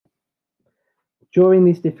During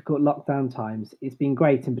these difficult lockdown times, it's been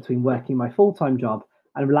great in between working my full time job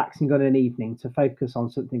and relaxing on an evening to focus on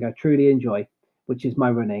something I truly enjoy, which is my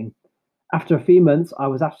running. After a few months, I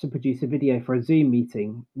was asked to produce a video for a Zoom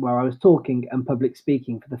meeting where I was talking and public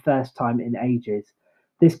speaking for the first time in ages.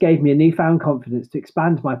 This gave me a newfound confidence to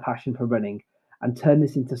expand my passion for running and turn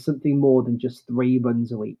this into something more than just 3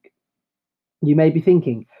 runs a week. You may be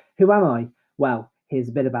thinking, who am I? Well, here's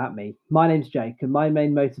a bit about me. My name's Jake, and my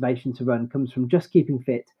main motivation to run comes from just keeping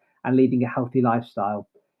fit and leading a healthy lifestyle.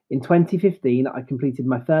 In 2015, I completed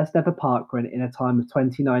my first ever park run in a time of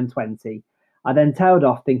 29:20. I then tailed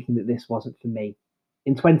off thinking that this wasn't for me.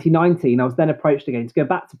 In 2019, I was then approached again to go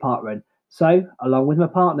back to park run, so, along with my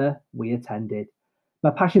partner, we attended.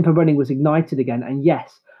 My passion for running was ignited again, and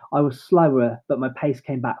yes, I was slower, but my pace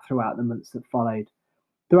came back throughout the months that followed.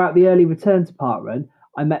 Throughout the early return to parkrun,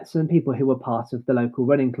 I met some people who were part of the local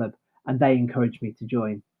running club, and they encouraged me to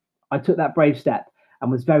join. I took that brave step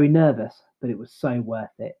and was very nervous, but it was so worth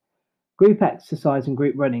it. Group exercise and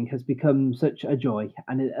group running has become such a joy,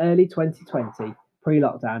 and in early 2020, pre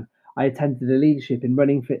lockdown, I attended a leadership in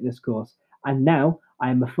running fitness course, and now I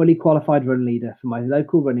am a fully qualified run leader for my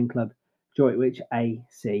local running club, Droitwich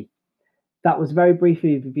AC. That was a very brief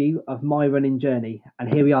overview of my running journey,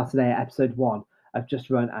 and here we are today at episode 1 of Just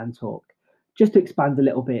Run and Talk. Just to expand a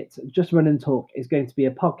little bit, Just Run and Talk is going to be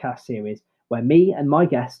a podcast series where me and my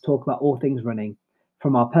guests talk about all things running,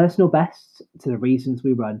 from our personal bests to the reasons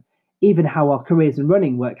we run, even how our careers and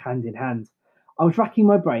running work hand in hand. I was racking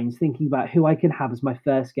my brains thinking about who I can have as my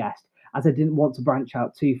first guest, as I didn't want to branch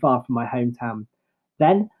out too far from my hometown.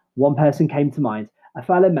 Then, one person came to mind, a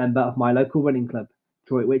fellow member of my local running club,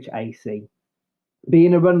 Droitwich AC.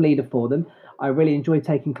 Being a run leader for them, I really enjoy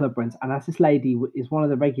taking club runs, and as this lady is one of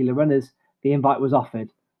the regular runners, the invite was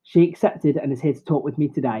offered. She accepted and is here to talk with me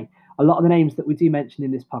today. A lot of the names that we do mention in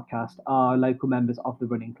this podcast are local members of the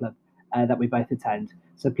running club that we both attend.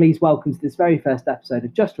 So please welcome to this very first episode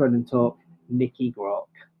of Just Run and Talk, Nikki Grok.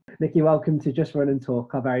 Nikki, welcome to Just Run and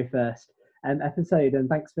Talk, our very first episode, and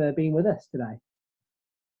thanks for being with us today.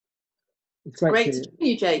 It's great to see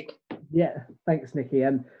you, Jake. Yeah, thanks, Nikki.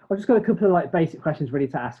 I've just got a couple of basic questions ready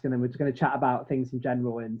to ask, and then we're just going to chat about things in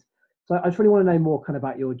general. And so I just really want to know more kind of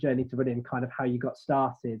about your journey to running, kind of how you got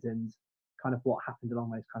started and kind of what happened along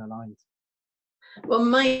those kind of lines. Well,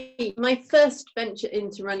 my first venture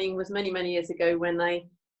into running was many years ago when I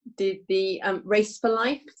did the Race for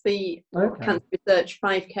Life, the Cancer Research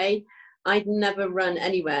 5K. I'd never run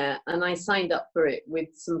anywhere, and I signed up for it with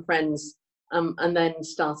some friends. And then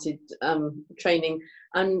started training.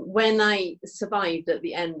 And when I survived at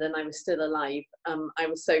the end and I was still alive, I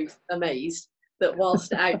was so amazed that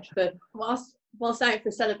whilst out for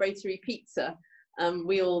celebratory pizza,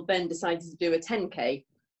 we all then decided to do a 10K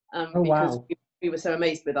because we were so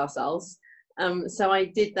amazed with ourselves. So I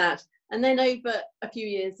did that. And then over a few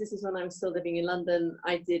years, this is when I was still living in London,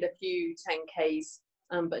 I did a few 10Ks,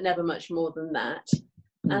 but never much more than that.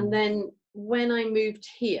 And then when I moved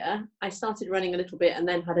here, I started running a little bit and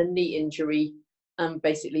then had a knee injury,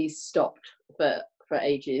 basically stopped for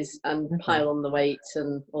ages and pile on the weight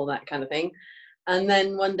and all that kind of thing. And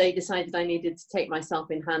then one day decided I needed to take myself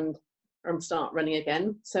in hand and start running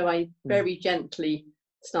again. So I very gently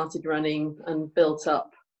started running and built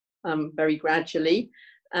up very gradually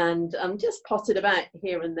and just potted about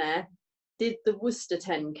here and there. Did the Worcester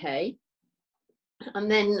 10K. And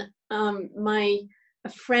then a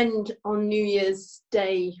friend on New Year's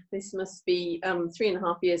Day, this must be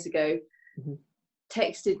 3.5 years ago,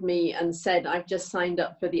 texted me and said, I've just signed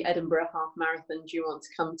up for the Edinburgh Half Marathon. Do you want to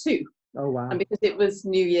come too? Oh, wow. And because it was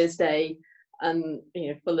New Year's Day and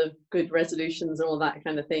full of good resolutions and all that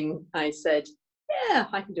kind of thing, I said, yeah,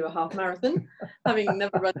 I can do a half marathon, having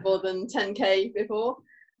never run more than 10K before.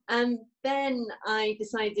 And then I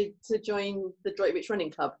decided to join the Droitwich Running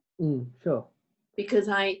Club. Sure. Because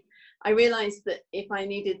I realised that if I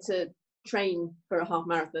needed to train for a half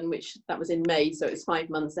marathon, which that was in May, so it's 5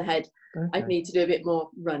 months ahead, I'd need to do a bit more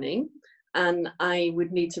running, and I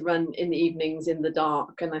would need to run in the evenings in the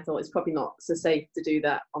dark, and I thought it's probably not so safe to do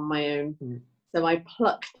that on my own. So I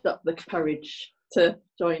plucked up the courage to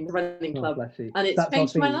join the running club, and it's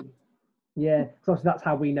changed my life. Yeah, so that's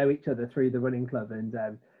how we know each other, through the running club, and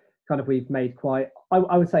kind of we've made quite,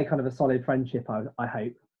 I would say, kind of a solid friendship, I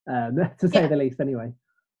hope, to say the least anyway.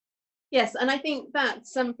 Yes, and I think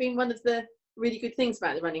that's been one of the really good things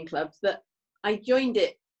about the running club, that I joined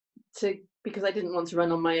it because I didn't want to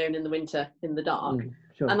run on my own in the winter in the dark.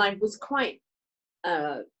 And I was quite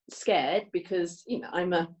scared because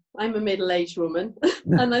I'm a middle-aged woman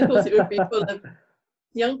and I thought it would be full of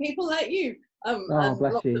young people like you And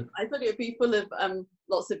bless you. I thought it would be full of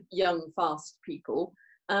lots of young, fast people.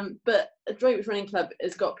 But a Droitwich Running Club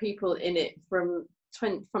has got people in it from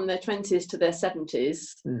their 20s to their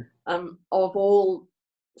 70s, of all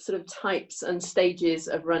sort of types and stages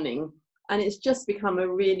of running. And it's just become a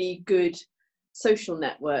really good social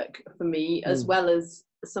network for me, as well as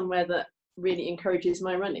somewhere that really encourages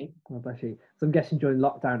my running. Oh, bless you. So I'm guessing during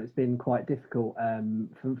lockdown it's been quite difficult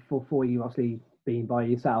for you, obviously being by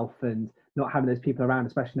yourself and not having those people around,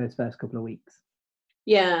 especially in those first couple of weeks.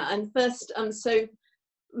 Yeah, and first, so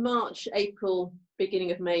March, April,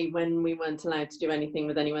 beginning of May, when we weren't allowed to do anything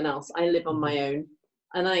with anyone else, I live on my own,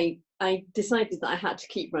 and I decided that I had to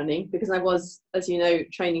keep running because I was, as you know,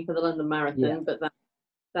 training for the London Marathon, but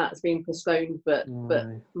that's been postponed, but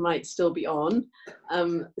might still be on.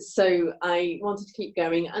 So I wanted to keep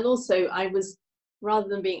going, and also I was, rather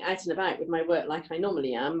than being out and about with my work like I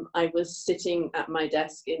normally am, I was sitting at my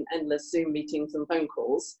desk in endless Zoom meetings and phone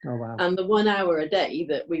calls. Oh, wow. And the 1 hour a day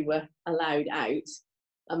that we were allowed out,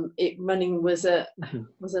 running was a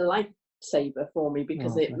lifesaver for me,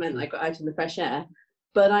 because it meant I got out in the fresh air.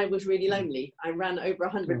 But I was really lonely. I ran over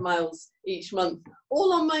 100 miles each month,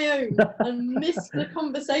 all on my own, and missed the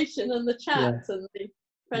conversation and the chat and the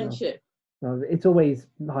friendship. It's always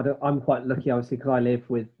hard. I'm quite lucky, obviously, because I live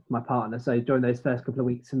with my partner. So during those first couple of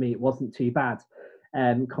weeks, for me, it wasn't too bad.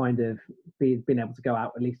 Kind of being able to go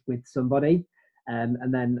out at least with somebody,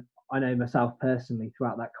 and then I know myself personally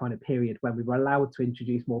throughout that kind of period when we were allowed to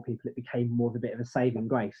introduce more people, it became more of a bit of a saving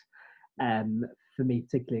grace. For me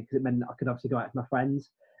particularly, because it meant I could obviously go out with my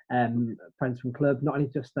friends from club, not only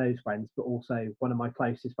just those friends, but also one of my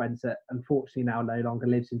closest friends that unfortunately now no longer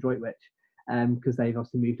lives in Droitwich, because they've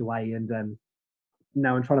obviously moved away, and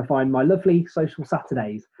now I'm trying to find my lovely social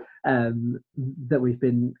Saturdays that we've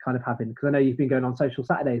been kind of having, because I know you've been going on social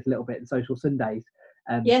Saturdays a little bit and social Sundays.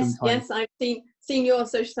 Yes, I've seen your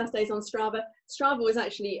social Saturdays on Strava. Strava was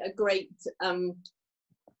actually a great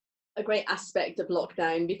aspect of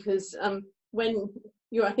lockdown, because when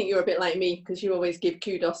I think you're a bit like me, because you always give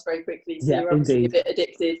kudos very quickly, so you're obviously a bit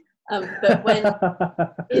addicted. But when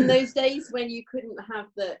in those days when you couldn't have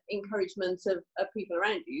the encouragement of people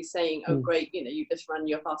around you saying, oh great, you just run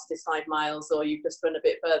your fastest 5 miles, or you've just run a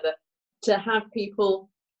bit further, to have people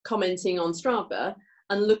commenting on Strava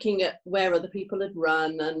and looking at where other people had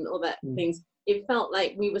run and all that things, it felt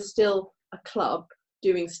like we were still a club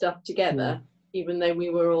doing stuff together, even though we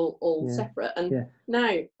were all separate. And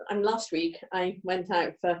now, last week I went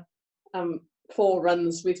out for 4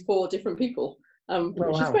 runs with 4 different people,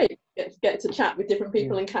 which is great. Get to chat with different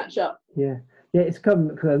people and catch up. Yeah, it's come,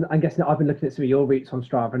 because I'm guessing I've been looking at some of your routes on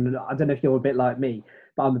Strava, and I don't know if you're a bit like me,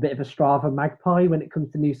 but I'm a bit of a Strava magpie when it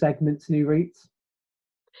comes to new segments, new routes.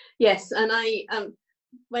 Yes, and I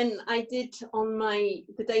when I did on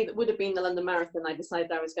the day that would have been the London Marathon, I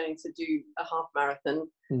decided I was going to do a half marathon,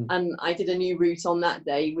 and I did a new route on that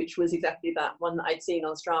day, which was exactly that one that I'd seen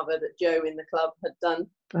on Strava that Joe in the club had done.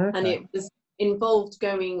 And it was involved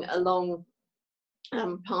going along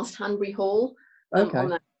past Hanbury Hall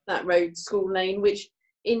on that road, School Lane, which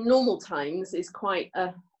in normal times is quite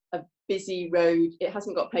a busy road. It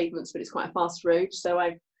hasn't got pavements, but it's quite a fast road. So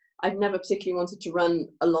I've never particularly wanted to run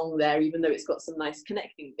along there, even though it's got some nice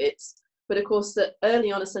connecting bits. But of course, that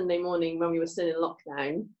early on a Sunday morning when we were still in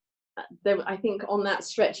lockdown, I think on that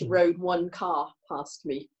stretch of road, 1 car passed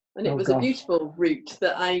me. And it was a beautiful route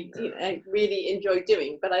that I really enjoyed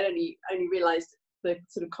doing. But I only realised the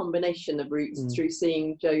sort of combination of routes through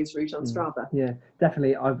seeing Joe's route on Strava. Yeah,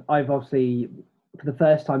 definitely. I've obviously, for the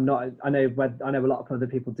first time, I know a lot of other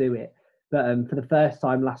people do it, but for the first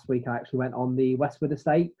time last week, I actually went on the Westwood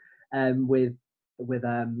estate with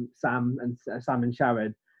Sam and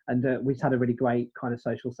Sharon, and we had a really great kind of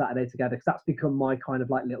social Saturday together, because that's become my kind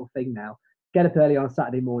of like little thing now. Get up early on a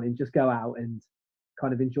Saturday morning, just go out and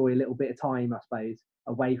kind of enjoy a little bit of time, I suppose,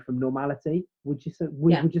 away from normality. Would you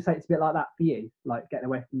say it's a bit like that for you, like getting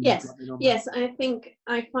away from yes, I think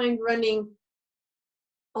I find running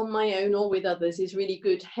on my own or with others is really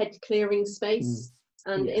good head clearing space.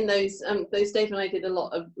 And in those days when I did a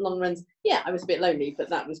lot of long runs, I was a bit lonely, but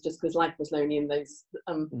that was just because life was lonely in those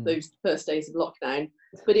first days of lockdown.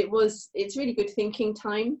 But it's really good thinking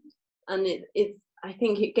time, and I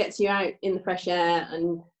think it gets you out in the fresh air,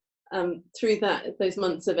 and through those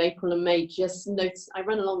months of April and May, just notice I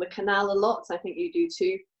run along the canal a lot. I think you do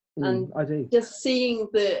too, and I do. Just seeing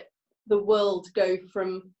the world go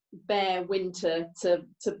from bare winter to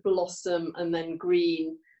blossom and then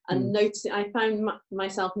green. And I found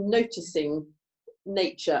myself noticing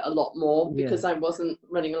nature a lot more because I wasn't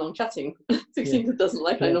running along chatting 16 to a dozen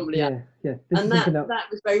like I normally am. And that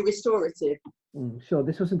was very restorative. Sure,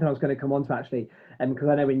 this was something I was going to come on to actually, because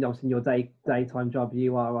I know in your daytime job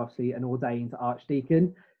you are obviously an ordained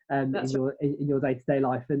archdeacon in your day-to-day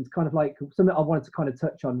life, and kind of like something I wanted to kind of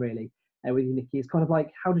touch on really with you, Nikki, is kind of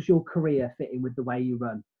like, how does your career fit in with the way you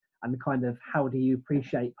run, and kind of how do you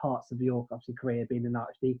appreciate parts of your obviously career being an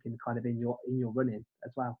archdeacon kind of in your running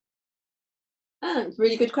as well? It's a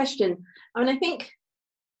really good question. I mean, I think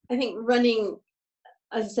running,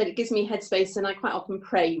 as I said, it gives me headspace, and I quite often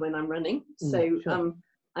pray when I'm running. So sure.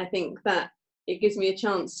 I think that it gives me a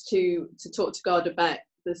chance to talk to God about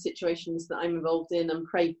the situations that I'm involved in and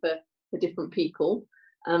pray for different people.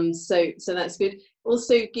 So that's good.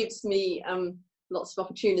 Also gives me lots of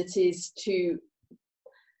opportunities to.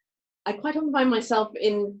 I quite often find myself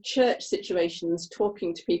in church situations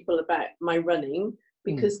talking to people about my running,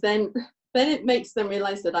 because then it makes them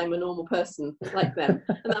realise that I'm a normal person like them.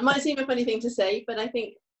 And that might seem a funny thing to say, but I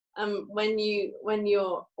think when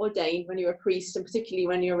you're ordained, when you're a priest, and particularly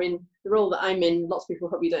when you're in the role that I'm in, lots of people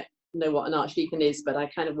probably don't know what an archdeacon is, but I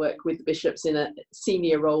kind of work with the bishops in a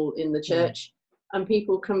senior role in the church, and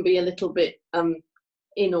people can be a little bit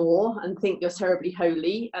in awe and think you're terribly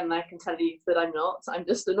holy, and I can tell you that I'm not. I'm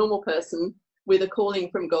just a normal person with a calling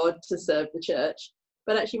from God to serve the church.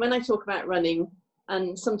 But actually, when I talk about running,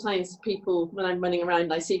 and sometimes people, when I'm running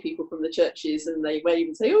around, I see people from the churches and they wave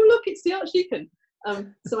and say, "Oh, look, it's the archdeacon."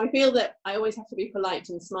 So I feel that I always have to be polite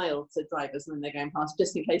and smile to drivers when they're going past,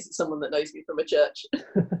 just in case it's someone that knows me from a church.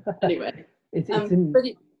 Anyway, but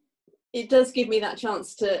it does give me that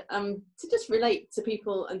chance to just relate to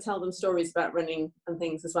people and tell them stories about running and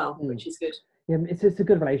things as well, which is good. Yeah, it's a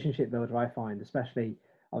good relationship builder, I find, especially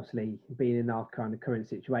obviously being in our kind of current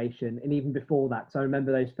situation, and even before that. So I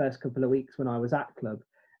remember those first couple of weeks when I was at club,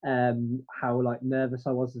 how like nervous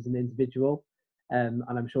I was as an individual, and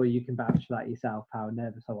I'm sure you can vouch for that yourself, how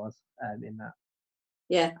nervous I was in that.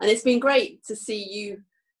 Yeah, and it's been great to see you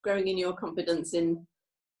growing in your confidence in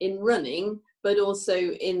running, but also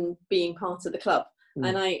in being part of the club.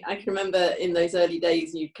 And I can remember in those early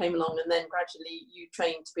days you came along, and then gradually you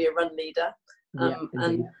trained to be a run leader.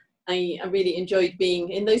 And I really enjoyed being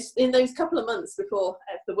in those couple of months before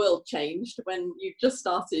the world changed, when you just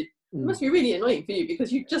started. It must be really annoying for you,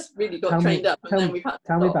 because you just really got trained up, and then we've had to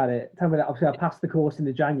tell me about it. Obviously, I passed the course in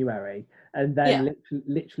the January, and then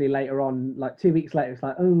literally later on, like 2 week's later, it's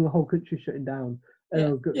like, oh, the whole country's shutting down.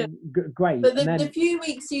 Great. But the few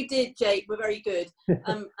weeks you did, Jake, were very good.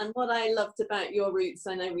 And what I loved about your routes,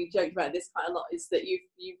 I know we joked about this quite a lot, is that you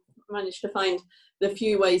managed to find the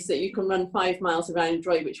few ways that you can run 5 miles around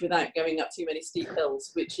Droitwich without going up too many steep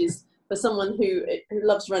hills, which is, for someone who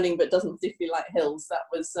loves running but doesn't particularly like hills, that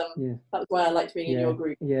was why I liked being in your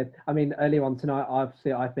group. Yeah, I mean, earlier on tonight,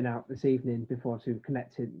 I've been out this evening before to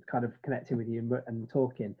connecting with you and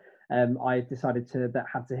talking. I decided that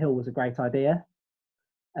Hadser Hill was a great idea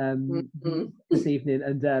this evening,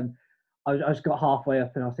 and I just got halfway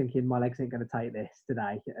up and I was thinking, my legs ain't going to take this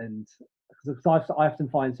today, and because I often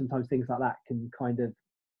find sometimes things like that can kind of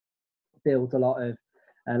build a lot of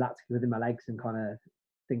lactic within my legs and kind of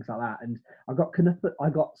things like that. And I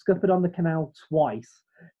got scuppered on the canal twice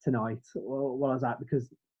tonight while I was out, because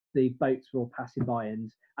the boats were all passing by,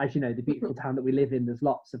 and as you know, the beautiful town that we live in, there's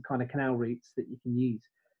lots of kind of canal routes that you can use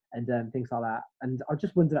and things like that. And I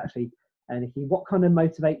just wondered actually, Nikki, what kind of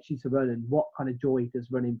motivates you to run, and what kind of joy does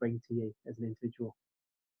running bring to you as an individual?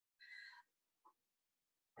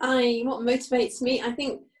 What motivates me, I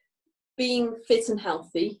think, being fit and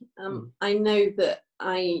healthy. I know that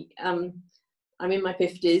I'm in my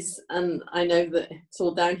 50s, and I know that it's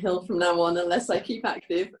all downhill from now on unless I keep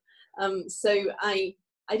active. So I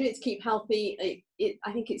do it to keep healthy.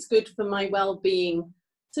 I think it's good for my well-being,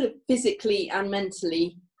 sort of physically and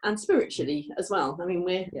mentally and spiritually as well. I mean,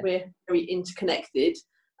 we're very interconnected,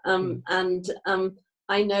 and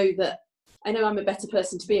I know I'm a better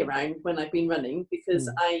person to be around when I've been running, because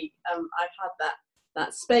I've had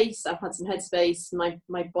that space. I've had some headspace.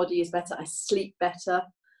 My body is better. I sleep better.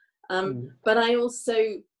 But I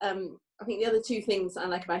also I think the other two things I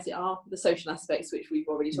like about it are the social aspects, which we've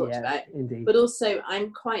already talked about. Indeed. But also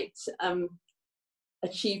I'm quite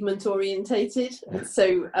achievement orientated.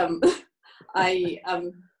 So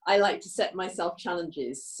I like to set myself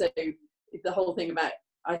challenges. So the whole thing about,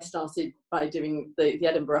 I started by doing the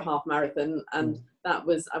Edinburgh Half Marathon, and that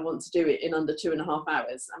was, I want to do it in under 2.5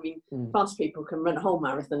 hours. I mean, fast people can run a whole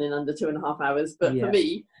marathon in under 2.5 hours, but for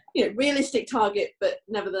me, realistic target, but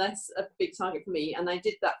nevertheless a big target for me. And I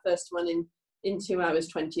did that first one in 2 hours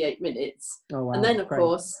 28 minutes. Oh, wow. And then of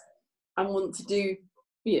course I want to do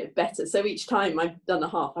better. So each time I've done a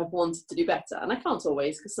half, I've wanted to do better, and I can't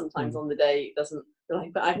always, because sometimes on the day it doesn't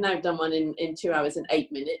like. But I've now done one in 2 hours and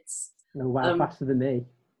 8 minutes. Oh wow, faster than me.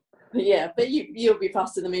 Yeah, but you'll be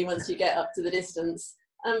faster than me once you get up to the distance.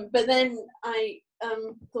 But then I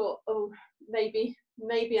thought, oh, maybe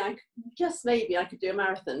I could do a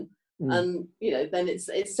marathon. And then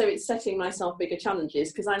it's setting myself bigger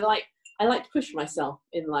challenges, because I like to push myself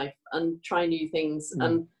in life and try new things.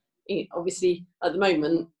 And obviously at the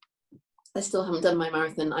moment I still haven't done my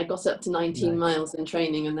marathon. I got up to 19 miles in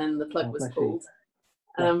training, and then the plug was pulled.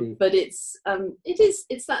 But it's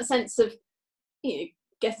that sense of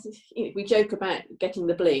we joke about getting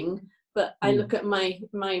the bling, but I look at my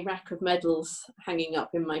rack of medals hanging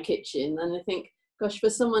up in my kitchen, and I think, gosh, for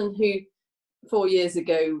someone who 4 years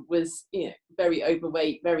ago was very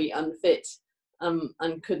overweight, very unfit,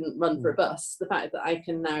 and couldn't run for a bus, the fact that I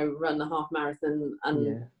can now run a half marathon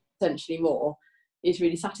and potentially more is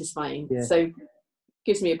really satisfying. So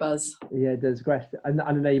gives me a buzz. Yeah, it does. Great. And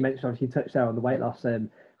I know you mentioned, obviously you touched there on the weight loss, so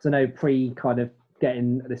I know kind of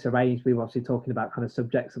getting this arranged, we were obviously talking about kind of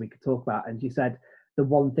subjects that we could talk about, and you said the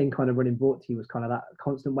one thing kind of running brought to you was kind of that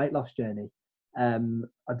constant weight loss journey. I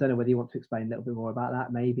don't know whether you want to explain a little bit more about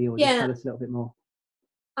that, maybe, or just tell us a little bit more.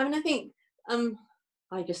 I mean, I think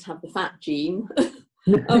I just have the fat gene,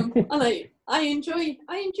 and I enjoy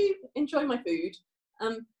my food,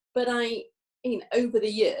 but over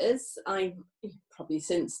the years, I've probably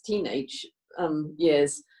since teenage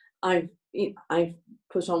years, I've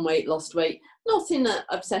put on weight, lost weight, not in an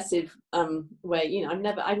obsessive way.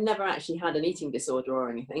 I've never actually had an eating disorder or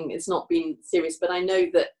anything. It's not been serious, but I know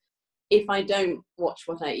that if I don't watch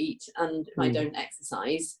what I eat and if I don't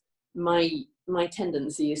exercise, my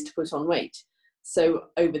tendency is to put on weight. So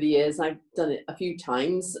over the years, I've done it a few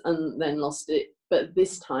times and then lost it. But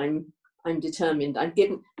this time, I'm determined. I've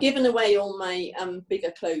given away all my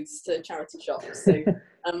bigger clothes to charity shops. So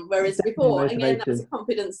whereas before, again, that was a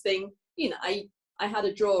confidence thing. I had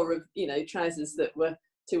a drawer of trousers that were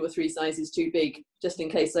 2 or 3 sizes too big, just in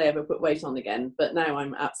case I ever put weight on again. But now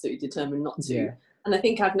I'm absolutely determined not to. And I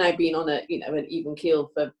think I've now been on an even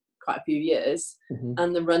keel for quite a few years,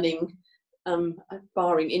 and the running,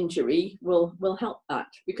 barring injury, will help that,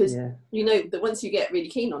 because that once you get really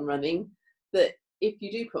keen on running, that if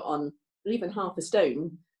you do put on even half a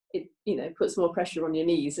stone, it puts more pressure on your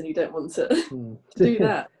knees, and you don't want to do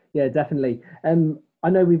that. Yeah, definitely. I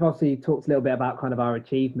know we've obviously talked a little bit about kind of our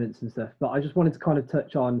achievements and stuff, but I just wanted to kind of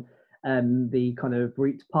touch on the kind of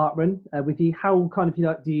route to parkrun with you. How kind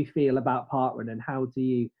of do you feel about parkrun, and how do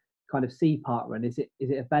you kind of see parkrun? Is it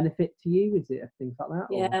a benefit to you? Is it things like that?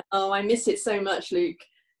 Yeah. Or? Oh, I miss it so much, Luke.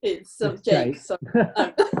 It's Jake. So,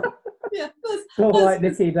 yeah. It's all right,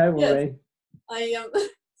 Nikki. Don't worry.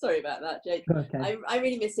 Sorry about that, Jake. Okay. I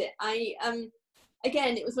really miss it.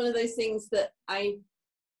 Again, it was one of those things that I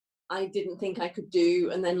didn't think I could do,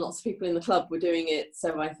 and then lots of people in the club were doing it,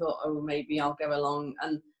 so I thought, oh, maybe I'll go along.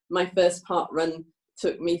 And my first parkrun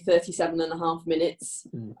took me 37.5 minutes,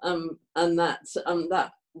 and that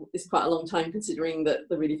is quite a long time, considering that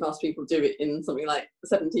the really fast people do it in something like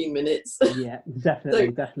 17 minutes. Yeah,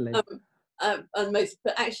 definitely, definitely.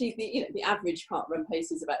 But actually, the average parkrun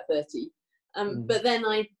pace is about 30. But then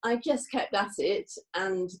I just kept at it,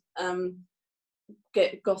 and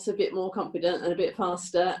got a bit more confident and a bit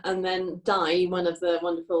faster. And then Di, one of the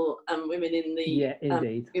wonderful women in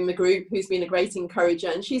the group, who's been a great encourager,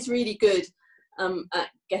 and she's really good at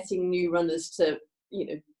getting new runners to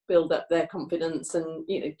build up their confidence, and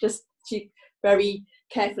she very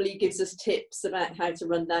carefully gives us tips about how to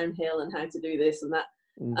run downhill and how to do this and that.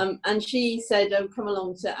 And she said, oh, come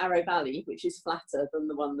along to Arrow Valley, which is flatter than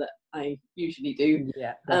the one that I usually do.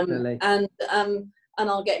 Yeah, definitely. And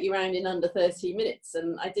I'll get you around in under 30 minutes.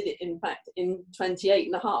 And I did it, in fact, in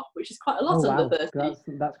 28.5, which is quite a lot under 30.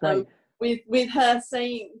 That's great. With her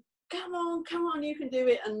saying, come on, you can do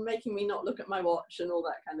it, and making me not look at my watch and all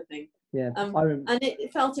that kind of thing. Yeah. And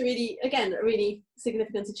it felt a really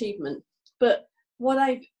significant achievement. But what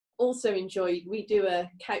I've also enjoyed, we do a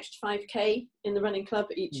couched 5K in the running club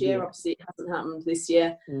each year. Obviously, it hasn't happened this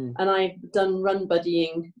year. And I've done run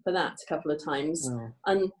buddying for that a couple of times.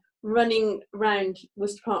 And running around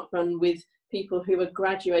Worcester Park Run with people who are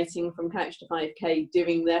graduating from couch to 5K,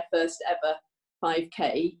 doing their first ever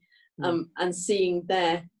 5K, and seeing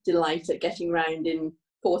their delight at getting round in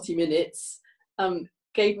 40 minutes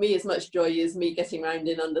gave me as much joy as me getting round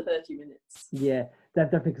in under 30 minutes. Yeah,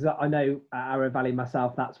 definitely, because I know at Arrow Valley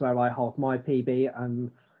myself, that's where I hold my PB,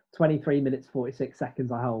 and 23 minutes 46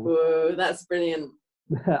 seconds I hold. Whoa, that's brilliant.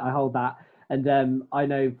 I hold that. And I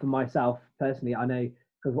know for myself personally, I know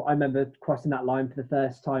because I remember crossing that line for the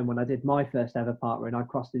first time when I did my first ever park run. I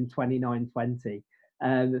crossed in 29:20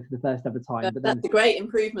 for the first ever time. But that's a great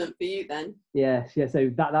improvement for you then. Yes, yeah. So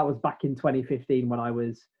that was back in 2015 when I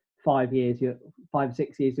was 5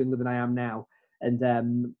 6 years younger than I am now, and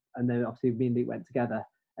then obviously me and Luke went together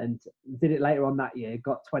and did it later on that year.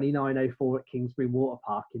 Got 29:04 at Kingsbury Water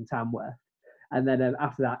Park in Tamworth, and then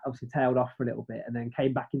after that, obviously tailed off for a little bit, and then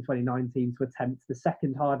came back in 2019 to attempt the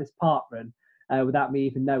second hardest park run without me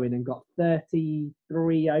even knowing, and got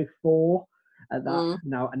 33:04 at that.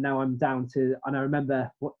 Now I'm down to, and I remember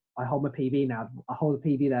what I hold my PB now. I hold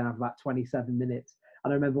the PB there now for about 27 minutes.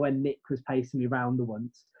 And I remember when Nick was pacing me around the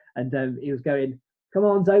once, and he was going, "Come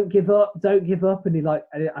on, don't give up, don't give up." And he like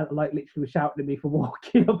literally was shouting at me for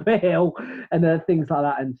walking up a hill and things like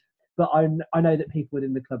that. But I know that people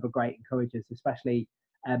within the club are great encouragers, especially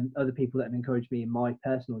other people that have encouraged me in my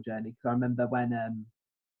personal journey. Because I remember when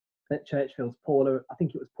at Churchfield's, Paula, I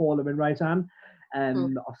think it was Paula and Roseanne,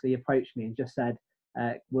 obviously approached me and just said,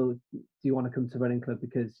 "Well, do you want to come to running club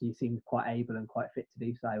because you seem quite able and quite fit to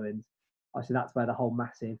do so?" And obviously that's where the whole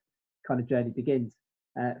massive kind of journey begins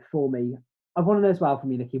for me. I want to know as well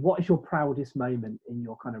from you, Nikki, what is your proudest moment in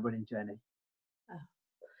your kind of running journey?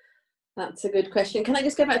 That's a good question. Can I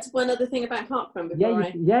just go back to one other thing about parkrun before no,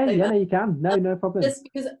 you can. No problem. Just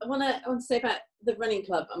because I want to say about the running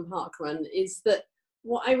club and parkrun is that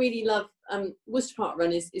what I really love, Worcester Park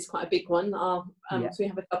Run is quite a big one. So we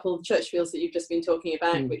have a couple of Churchfields that you've just been talking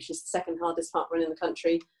about, which is the second hardest park run in the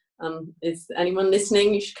country. Is anyone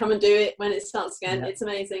listening? You should come and do it when it starts again. It's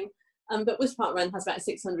amazing. But Worcester Park Run has about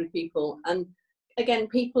 600 people, and again,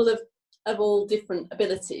 people of all different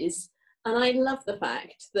abilities. And I love the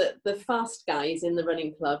fact that the fast guys in the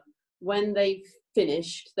running club, when they've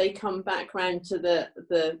finished, they come back round to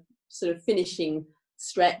the sort of finishing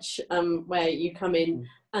stretch where you come in,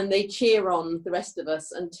 and they cheer on the rest of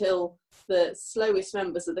us until the slowest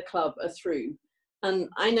members of the club are through. And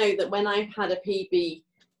I know that when I've had a PB,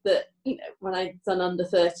 that, you know, when I've done under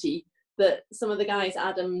 30, that some of the guys,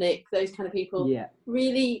 Adam, Nick, those kind of people,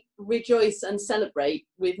 really rejoice and celebrate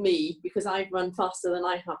with me because I've run faster than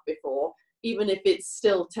I have before, even if it's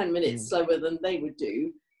still 10 minutes slower than they would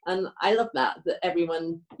do. And I love that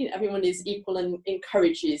everyone is equal and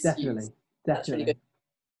encourages you. That's really good.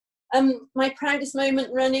 My proudest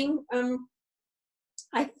moment running,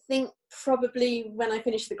 I think probably when I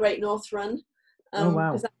finished the Great North Run.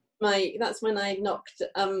 Because that's when I knocked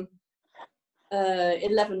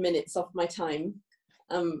 11 minutes off my time.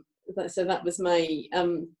 So that was my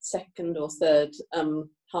second or third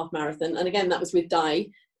half marathon. And again, that was with Di.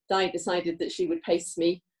 Di decided that she would pace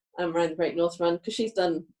me around the Great North Run because she's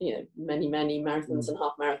done, you know, many marathons and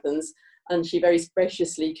half marathons. And she very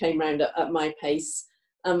graciously came round at my pace.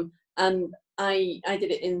 And I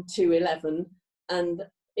did it in 2:11, and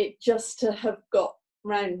it just to have got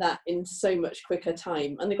round that in so much quicker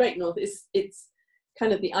time. And the Great North it's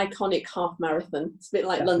kind of the iconic half marathon. It's a bit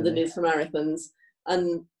like London is for marathons.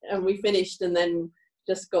 And we finished, and then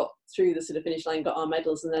just got through the sort of finish line, got our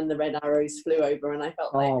medals, and then the red arrows flew over, and I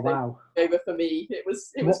felt like over for me. It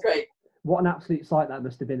was great. What an absolute sight that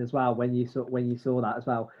must have been as well when you saw that as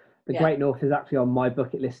well. The Great North is actually on my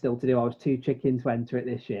bucket list still to do. I was too chicken to enter it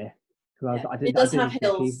this year. It does have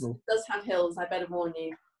hills. It does have hills. I better warn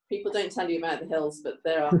you. People don't tell you about the hills, but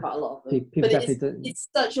there are quite a lot of them. But it's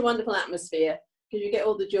such a wonderful atmosphere because you get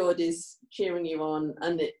all the Geordies cheering you on,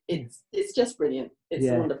 and it's just brilliant. It's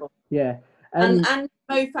wonderful. Yeah. And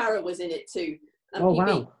Mo Farah was in it too.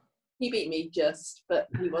 Wow. He beat me but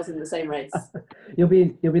he was in the same race. You'll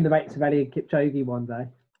be in the race of Eliud Kipchoge one day.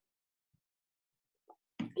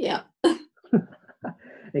 Yeah.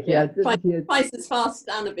 Twice as fast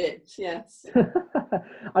and a bit, yes.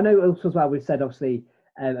 I know also as well, we've said obviously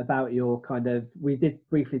about your kind of, we did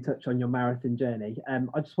briefly touch on your marathon journey.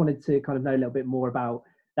 I just wanted to kind of know a little bit more about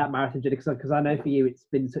that marathon journey because I know for you it's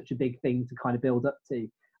been such a big thing to kind of build up to,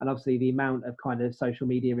 and obviously the amount of kind of social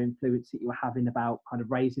media influence that you were having about kind of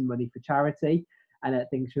raising money for charity and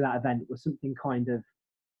things through that event was something kind of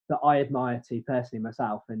that I admire to personally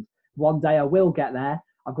myself. And one day I will get there.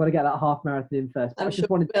 I've got to get that half marathon in first. I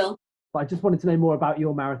just wanted to know more about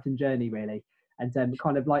your marathon journey, really, and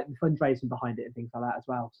kind of like the fundraising behind it and things like that as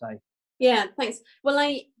well. So yeah, thanks. Well,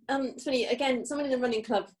 it's funny again. Someone in the running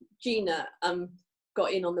club, Gina,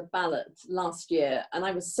 got in on the ballot last year, and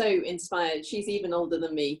I was so inspired. She's even older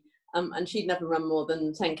than me, and she'd never run more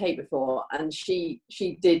than 10k before, and she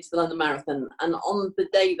did the London Marathon. And on the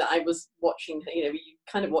day that I was watching her, you know, you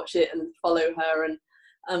kind of watch it and follow her,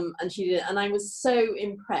 and she did, and I was so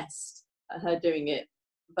impressed at her doing it.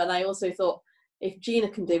 But I also thought, if Gina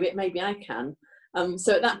can do it, maybe I can.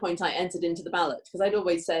 So at that point, I entered into the ballot because I'd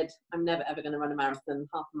always said, I'm never, ever going to run a marathon.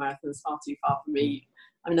 Half a marathon is far too far for me.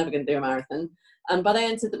 I'm never going to do a marathon. But I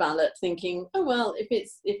entered the ballot thinking, oh, well, if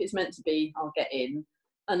it's meant to be, I'll get in.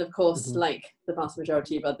 And of course, like the vast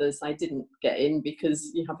majority of others, I didn't get in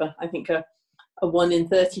because you have, I think, a 1 in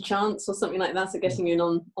 30 chance or something like that of getting in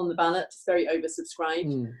on the ballot. It's very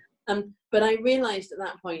oversubscribed. But I realised at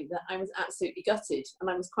that point that I was absolutely gutted, and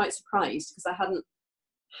I was quite surprised because I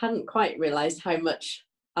hadn't quite realised how much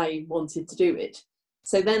I wanted to do it.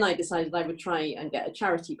 So then I decided I would try and get a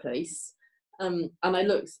charity place. And I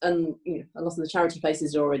looked, and a lot of the charity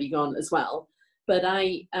places are already gone as well. But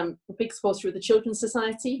I am a big supporter of the Children's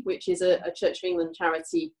Society, which is a Church of England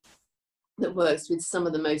charity that works with some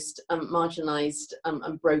of the most marginalised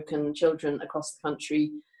and broken children across the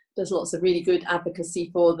country. There's lots of really good advocacy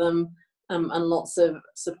for them and lots of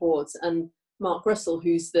support. And Mark Russell,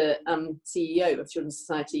 who's the CEO of Children's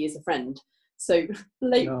Society, is a friend. So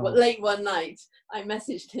late one night, I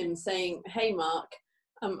messaged him saying, hey, Mark,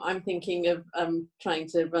 I'm thinking of trying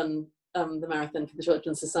to run the marathon for the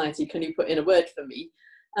Children's Society. Can you put in a word for me?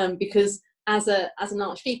 Because as an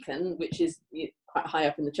archdeacon, which is quite high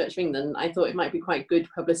up in the Church of England, I thought it might be quite good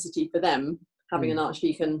publicity for them having an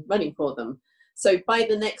archdeacon running for them. So by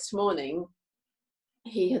the next morning,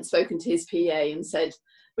 he had spoken to his PA and said,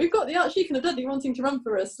 we've got the Archdeacon of Dudley wanting to run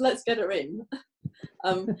for us, let's get her in.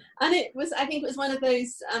 And I think it was one of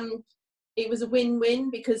those, it was a win-win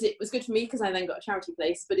because it was good for me because I then got a charity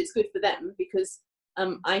place, but it's good for them because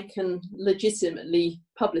I can legitimately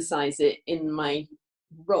publicise it in my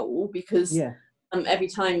role because every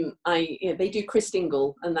time they do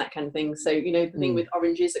Christingle and that kind of thing. So, the thing with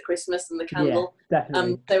oranges at Christmas and the candle. Yeah,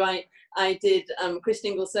 definitely. So I did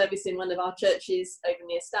Christingle service in one of our churches over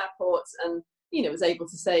near Stourport and, was able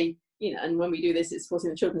to say, and when we do this, it's supporting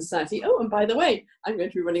the Children's Society. Oh, and by the way, I'm going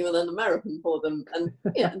to be running the London Marathon for them and,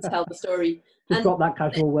 and tell the story. Just got that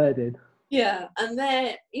casual worded. Yeah. And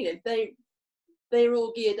they were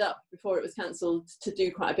all geared up before it was cancelled to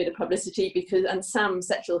do quite a bit of publicity and Sam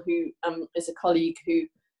Setchell, who is a colleague who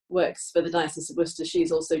works for the Diocese of Worcester,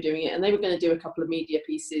 she's also doing it. And they were going to do a couple of media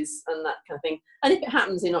pieces and that kind of thing. And if it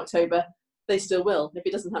happens in October, they still will. If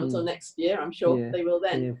it doesn't happen until next year, I'm sure they will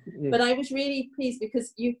then. Yeah. But I was really pleased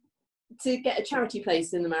because to get a charity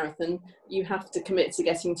place in the marathon, you have to commit to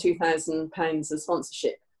getting £2,000 of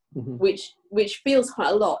sponsorship, which feels quite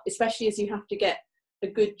a lot, especially as you have to get a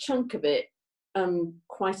good chunk of it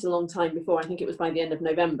quite a long time before. I think it was by the end of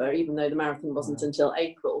November, even though the marathon wasn't until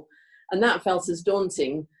April. And that felt as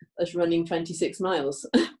daunting as running 26 miles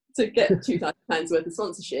to get £2,000 worth of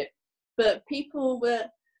sponsorship. But people were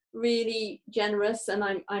really generous, and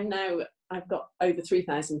I've got over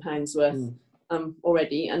 £3,000 worth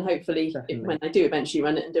already, and hopefully when I do eventually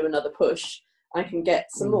run it and do another push, I can get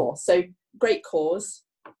some more. So great cause,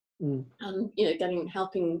 and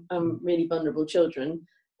helping really vulnerable children,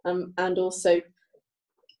 and also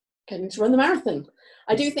getting to run the marathon.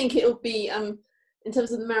 I do think it'll be in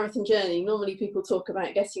terms of the marathon journey. Normally people talk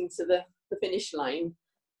about getting to the finish line.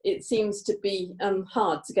 It seems to be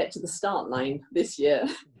hard to get to the start line this year.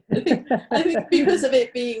 I think because of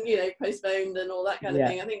it being, postponed and all that kind of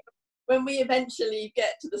thing. I think when we eventually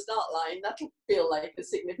get to the start line, that'll feel like a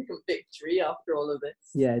significant victory after all of this.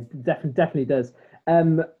 Yeah, definitely does.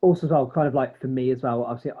 Also as well, kind of like for me as well,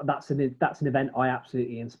 obviously that's an event I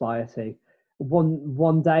absolutely aspire to.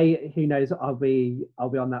 One day, who knows, I'll be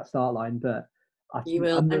on that start line, but you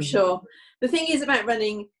will, I'm sure. The thing is about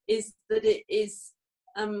running is that it is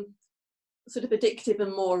sort of addictive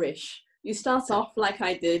and moreish. You start off like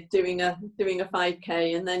I did doing a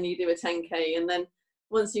 5k, and then you do a 10k, and then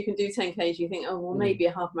once you can do 10k's, you think, oh well, maybe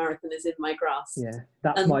a half marathon is in my grasp. Yeah,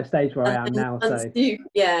 that's my stage where I am now.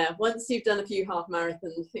 Once you've done a few half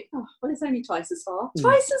marathons, you think, oh, well, it's only twice as far.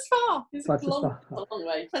 Twice as far. It's a long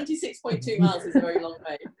way. 26.2 miles is a very long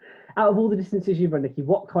way. Out of all the distances you've run, Nikki,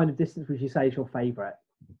 what kind of distance would you say is your favourite?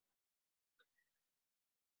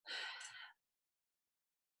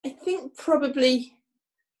 I think probably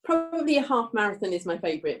a half marathon is my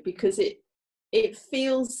favourite because it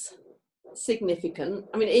feels significant.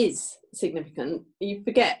 I mean, it is significant. You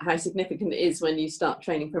forget how significant it is when you start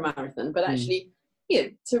training for a marathon, but actually,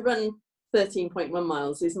 to run 13.1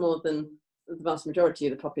 miles is more than the vast majority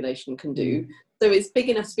of the population can do. So it's big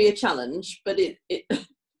enough to be a challenge, but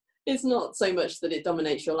it's not so much that it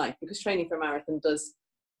dominates your life, because training for a marathon does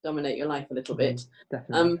dominate your life a little bit.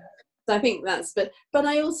 Definitely. So I think that's, but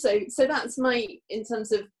I also, so that's in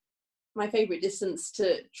terms of my favourite distance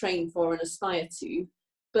to train for and aspire to.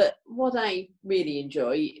 But what I really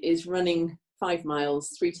enjoy is running 5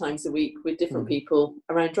 miles 3 times a week with different people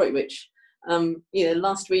around Droitwich.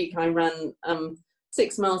 Last week I ran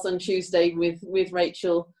 6 miles on Tuesday with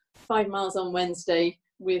Rachel, 5 miles on Wednesday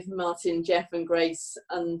with Martin, Jeff and Grace,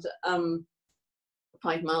 and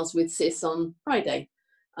 5 miles with Sis on Friday,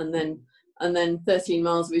 and then 13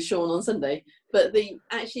 miles with Sean on Sunday. But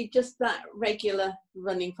actually just that regular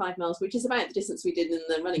running 5 miles, which is about the distance we did in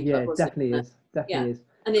the running club. Yeah, definitely is. Definitely is.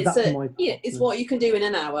 And it's what you can do in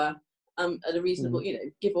an hour at a reasonable,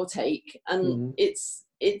 give or take. And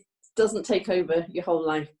it doesn't take over your whole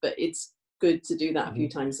life, but it's good to do that a few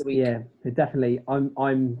times a week. Yeah, definitely.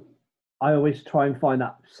 I always try and find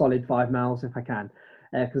that solid 5 miles if I can,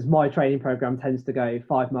 because my training program tends to go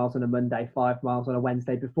 5 miles on a Monday, 5 miles on a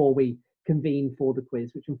Wednesday before we convene for the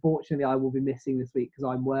quiz, which unfortunately I will be missing this week because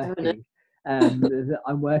I'm working.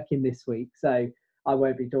 I'm working this week, so I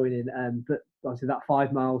won't be joining. But obviously that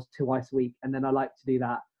 5 miles twice a week, and then I like to do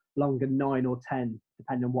that longer 9 or 10,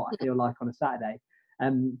 depending on what I feel like on a Saturday.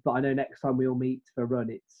 But I know next time we all meet for a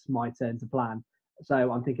run, it's my turn to plan.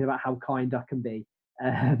 So I'm thinking about how kind I can be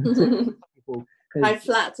to people. How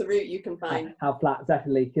flat's a route you can find. How flat,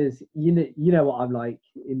 definitely, because you know what I'm like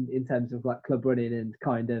in terms of like club running and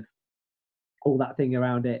kind of all that thing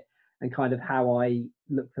around it, and kind of how I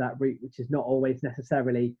look for that route, which is not always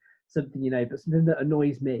necessarily something, but something that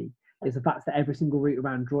annoys me is the fact that every single route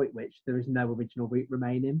around Droitwich, there is no original route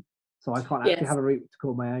remaining. So I can't actually have a route to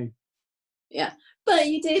call my own. Yeah, but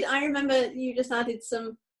you did. I remember you just added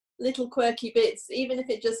some little quirky bits, even if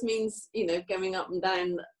it just means, going up and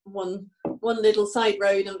down one little side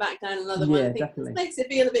road and back down another one. I think it makes it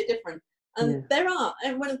feel a bit different. And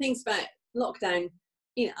and one of the things about lockdown,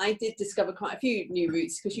 I did discover quite a few new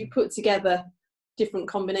routes because you put together different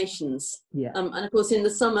combinations. Yeah. And of course, in the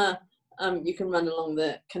summer, you can run along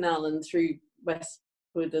the canal and through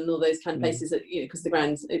Westwood and all those kind of places that, because the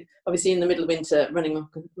grounds, obviously in the middle of winter, running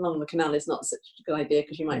along the canal is not such a good idea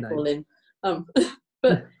because you might fall in.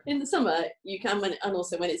 But in the summer, you can, and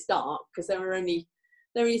also when it's dark, because there are only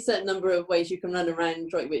a certain number of ways you can run around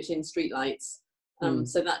Droitwich in streetlights.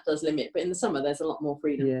 So that does limit. But in the summer, there's a lot more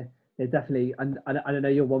freedom. Yeah, definitely. And I know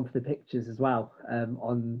you're one for the pictures as well,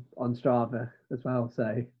 on Strava as well.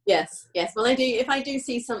 So yes. Well, I do. If I do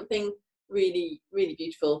see something really, really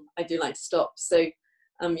beautiful, I do like to stop. So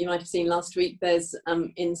you might have seen last week. There's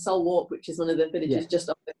in Solwalk, which is one of the villages just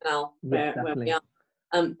off the canal where we are.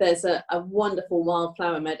 There's a wonderful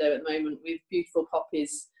wildflower meadow at the moment with beautiful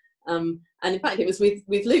poppies. And in fact, it was with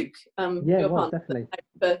Luke. Your partner, definitely.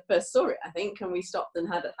 First saw it, I think, and we stopped and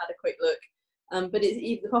had a quick look. But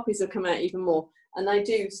the poppies have come out even more. And I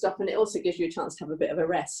do stop, and it also gives you a chance to have a bit of a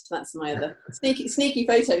rest. That's my other sneaky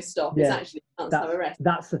photo stop. Is actually a chance to have a rest.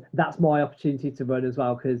 That's my opportunity to run as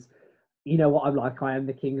well, because you know what I'm like. I am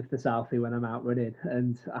the king of the selfie when I'm out running,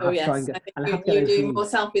 and I have to try and get. You do more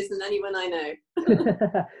selfies than anyone I know.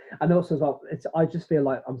 And also as well, I just feel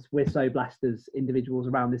like we're so blessed as individuals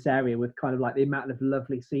around this area with kind of like the amount of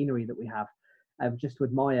lovely scenery that we have, just to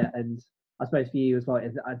admire. And I suppose for you as well,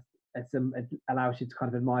 it allows you to kind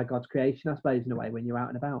of admire God's creation, I suppose, in a way when you're out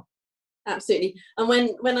and about. Absolutely. And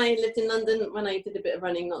when I lived in London, when I did a bit of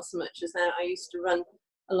running, not so much as now, I used to run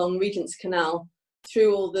along Regent's Canal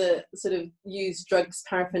through all the sort of used drugs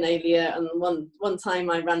paraphernalia, and one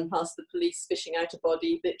time I ran past the police fishing out a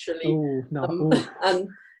body, literally. And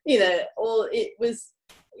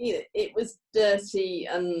it was dirty,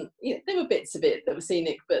 and there were bits of it that were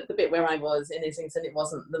scenic, but the bit where I was in Islington, it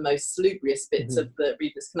wasn't the most salubrious bits of the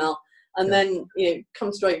Regent's Canal. And then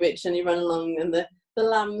comes Droitwich, and you run along, and the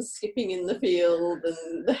lambs skipping in the field,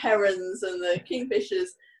 and the herons, and the kingfishers,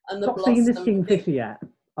 and the blossom. I've not seen this kingfisher yet.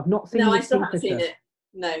 I've not seen. No, I still haven't seen it.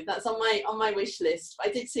 No, that's on my wish list. I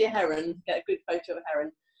did see a heron, get a good photo of a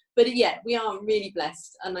heron. But we are really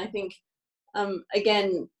blessed, and I think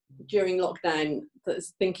again during lockdown,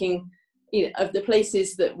 that's thinking of the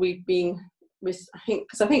places that we've been. I think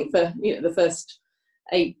for the first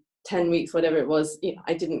 8-10 weeks, whatever it was,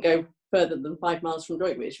 I didn't go further than 5 miles from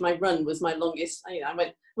Droitwich. My run was my longest. I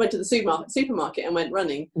went to the supermarket and went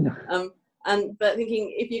running. But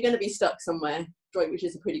thinking, if you're going to be stuck somewhere, Droitwich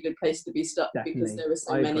is a pretty good place to be stuck. Definitely. Because there are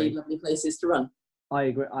so many lovely places to run. I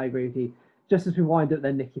agree with you. Just as we wind up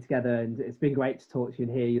then, Nikki, together, and it's been great to talk to you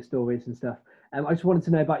and hear your stories and stuff. I just wanted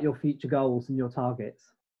to know about your future goals and your targets.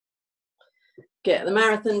 Get the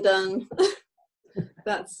marathon done.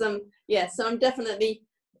 That's so I'm definitely,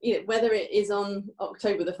 whether it is on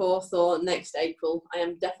October the 4th or next April, I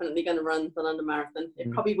am definitely going to run the London Marathon.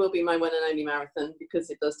 It probably will be my one and only marathon, because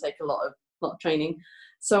it does take a lot of training.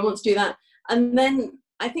 So I want to do that. And then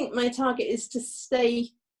I think my target is to stay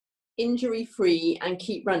injury free and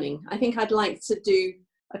keep running. I think I'd like to do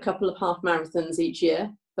a couple of half marathons each year,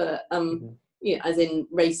 but as in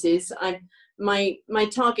races. My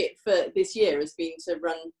target for this year has been to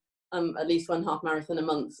run at least one half marathon a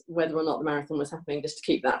month, whether or not the marathon was happening, just to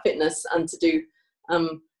keep that fitness, and to do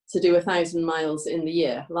 1,000 miles in the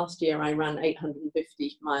year. Last year I ran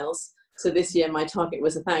 850 miles, so this year my target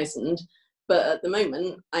was 1,000. But at the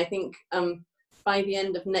moment, I think by the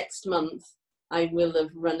end of next month, I will have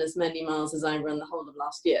run as many miles as I ran the whole of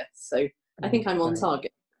last year. So I think I'm on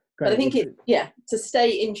target. Great. But I think to stay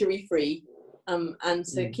injury free and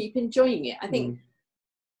to keep enjoying it. I think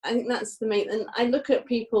that's the main. And I look at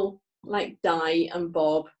people like Di and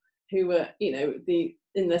Bob, who were, in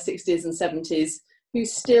their 60s and 70s, who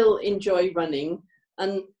still enjoy running,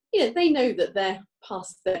 and they know that they're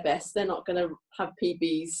past their best. They're not going to have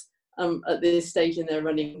PBs at this stage in their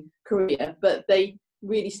running career, but they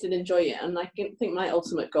really still enjoy it. And I think my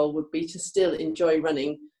ultimate goal would be to still enjoy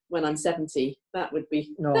running when I'm 70. That would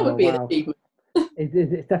be an achievement. It's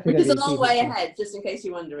definitely which is a long way ahead, just in case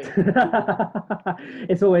you're wondering.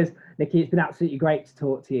 It's always, Nikki, it's been absolutely great to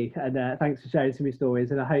talk to you, and thanks for sharing some of your stories.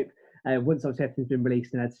 And I hope once everything's been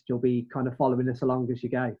released and edited, you'll be kind of following us along as you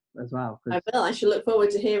go as well. I will. I should look forward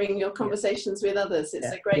to hearing your conversations with others. It's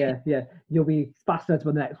a great. Yeah. You'll be fascinated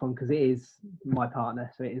by the next one, because it is my partner,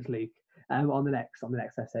 so it is Luke. On the next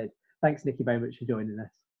episode. Thanks, Nikki, very much for joining us.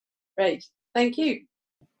 Great. Thank you.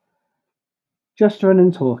 Just Run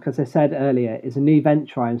and Talk, as I said earlier, is a new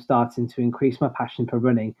venture I'm starting to increase my passion for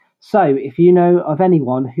running. So if you know of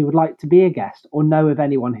anyone who would like to be a guest, or know of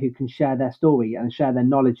anyone who can share their story and share their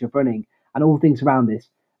knowledge of running and all things around this,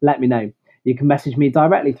 let me know. You can message me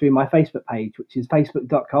directly through my Facebook page, which is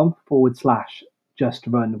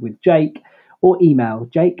facebook.com/justrunwithjake, or email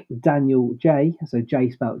JakeDanielJ, so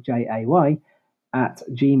J spelled Jay,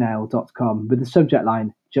 @gmail.com with the subject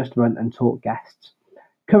line Just Run and Talk Guests.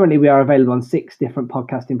 Currently, we are available on 6 different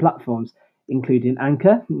podcasting platforms, including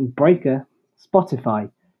Anchor, Breaker,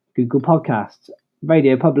 Spotify, Google Podcasts,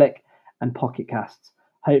 Radio Public, and Pocket Casts.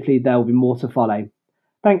 Hopefully, there will be more to follow.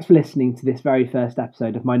 Thanks for listening to this very first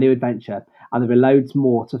episode of my new adventure, and there are loads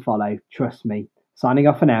more to follow, trust me. Signing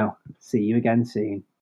off for now. See you again soon.